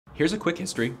here's a quick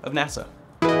history of NASA.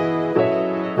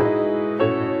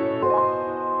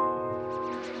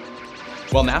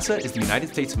 While NASA is the United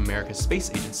States of America's space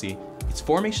agency, its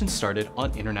formation started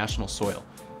on international soil.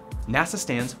 NASA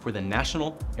stands for the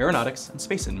National Aeronautics and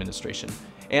Space Administration,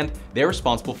 and they're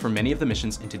responsible for many of the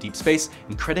missions into deep space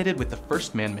and credited with the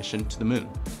first manned mission to the moon.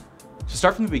 To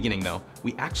start from the beginning though,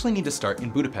 we actually need to start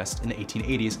in Budapest in the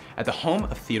 1880s at the home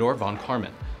of Theodore von Karmen.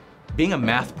 Being a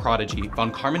math prodigy,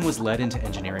 von Karman was led into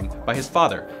engineering by his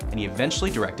father, and he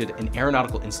eventually directed an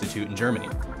aeronautical institute in Germany.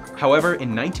 However,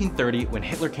 in 1930, when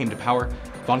Hitler came to power,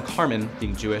 von Karman,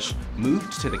 being Jewish,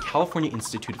 moved to the California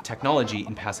Institute of Technology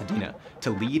in Pasadena to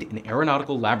lead an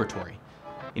aeronautical laboratory.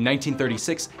 In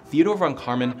 1936, Theodore von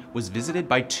Karman was visited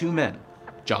by two men,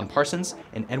 John Parsons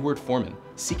and Edward Foreman,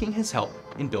 seeking his help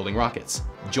in building rockets.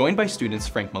 Joined by students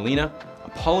Frank Malina,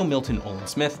 Apollo Milton Olin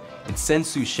Smith, and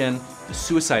Hsue-shen, the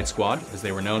Suicide Squad, as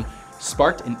they were known,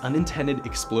 sparked an unintended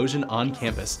explosion on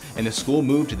campus, and the school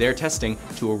moved their testing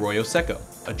to Arroyo Seco,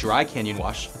 a dry canyon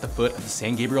wash at the foot of the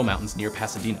San Gabriel Mountains near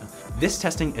Pasadena. This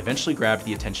testing eventually grabbed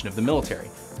the attention of the military,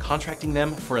 contracting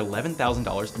them for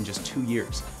 $11,000 in just 2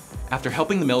 years. After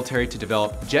helping the military to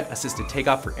develop jet-assisted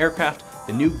takeoff for aircraft,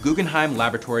 the new Guggenheim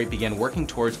Laboratory began working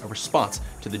towards a response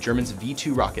to the Germans'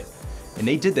 V-2 rocket, and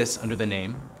they did this under the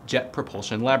name Jet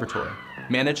Propulsion Laboratory,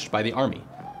 managed by the Army.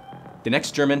 The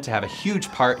next German to have a huge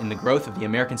part in the growth of the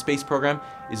American space program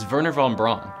is Verner von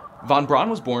Braun. Von Braun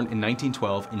was born in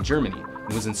 1912 in Germany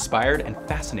and was inspired and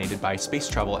fascinated by space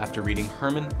travel after reading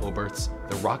Hermann Oberth's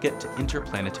The Rocket to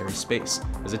Interplanetary Space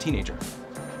as a teenager.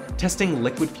 Testing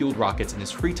liquid-fueled rockets in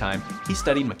his free time, he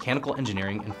studied mechanical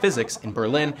engineering and physics in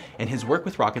Berlin, and his work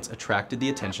with rockets attracted the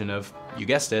attention of, you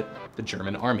guessed it, the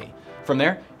German army. From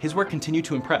there, his work continued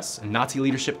to impress, and Nazi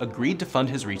leadership agreed to fund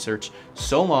his research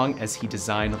so long as he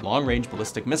designed long-range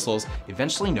ballistic missiles,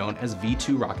 eventually known as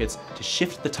V-2 rockets, to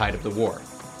shift the tide of the war.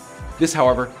 This,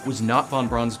 however, was not von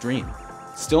Braun's dream.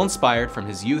 Still inspired from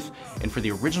his youth, and for the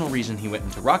original reason he went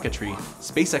into rocketry,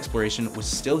 space exploration was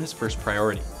still his first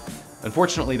priority.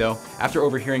 Unfortunately though, after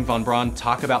overhearing von Braun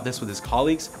talk about this with his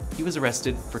colleagues, he was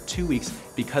arrested for 2 weeks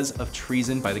because of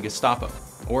treason by the Gestapo,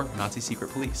 or Nazi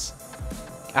secret police.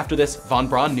 After this, von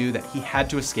Braun knew that he had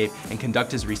to escape and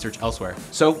conduct his research elsewhere.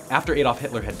 So, after Adolf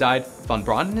Hitler had died, von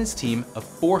Braun and his team of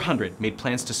 400 made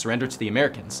plans to surrender to the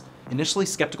Americans. Initially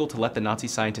skeptical to let the Nazi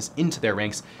scientists into their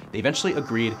ranks, they eventually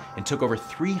agreed and took over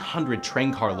 300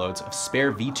 train car loads of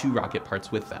spare V-2 rocket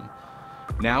parts with them.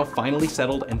 Now finally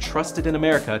settled and trusted in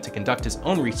America to conduct his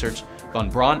own research, von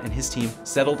Braun and his team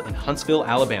settled in Huntsville,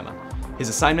 Alabama. His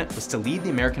assignment was to lead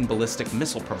the American ballistic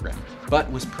missile program,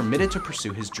 but was permitted to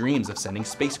pursue his dreams of sending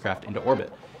spacecraft into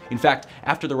orbit. In fact,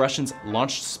 after the Russians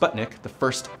launched Sputnik, the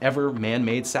first ever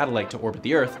man-made satellite to orbit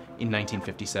the Earth, in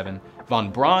 1957,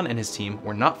 von Braun and his team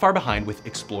were not far behind with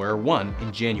Explorer 1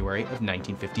 in January of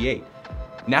 1958.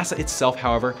 NASA itself,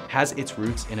 however, has its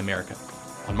roots in America.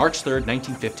 On March 3,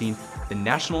 1915, the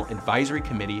National Advisory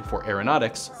Committee for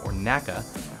Aeronautics, or NACA,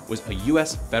 was a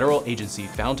US federal agency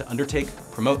found to undertake,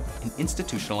 promote, and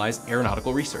institutionalize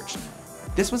aeronautical research.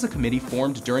 This was a committee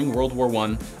formed during World War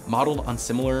I, modeled on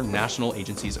similar national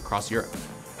agencies across Europe.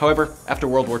 However, after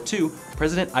World War II,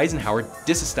 President Eisenhower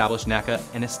disestablished NACA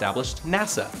and established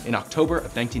NASA in October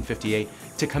of 1958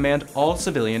 to command all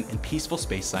civilian and peaceful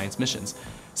space science missions,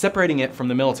 separating it from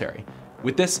the military.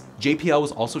 With this, JPL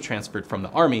was also transferred from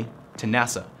the Army to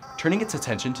NASA, turning its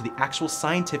attention to the actual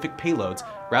scientific payloads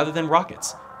rather than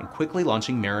rockets, and quickly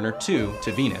launching Mariner 2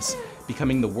 to Venus,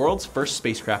 becoming the world's first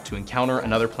spacecraft to encounter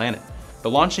another planet. The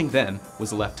launching then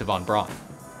was left to von Braun.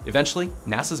 Eventually,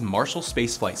 NASA's Marshall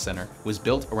Space Flight Center was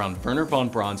built around Verner von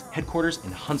Braun's headquarters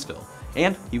in Huntsville,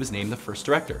 and he was named the first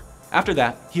director. After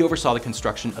that, he oversaw the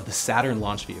construction of the Saturn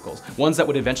launch vehicles, ones that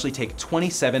would eventually take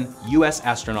 27 US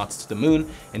astronauts to the moon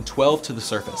and 12 to the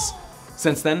surface.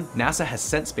 Since then, NASA has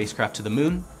sent spacecraft to the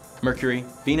moon, Mercury,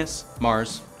 Venus,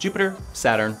 Mars, Jupiter,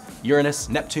 Saturn, Uranus,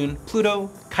 Neptune, Pluto,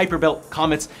 Kuiper Belt,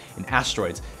 comets, and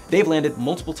asteroids. They've landed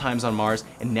multiple times on Mars,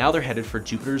 and now they're headed for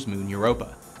Jupiter's moon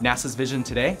Europa. NASA's vision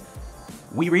today?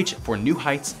 We reach for new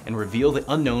heights and reveal the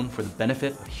unknown for the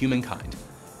benefit of humankind.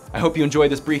 I hope you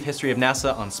enjoyed this brief history of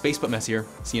NASA on Space But Messier.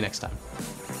 See you next time.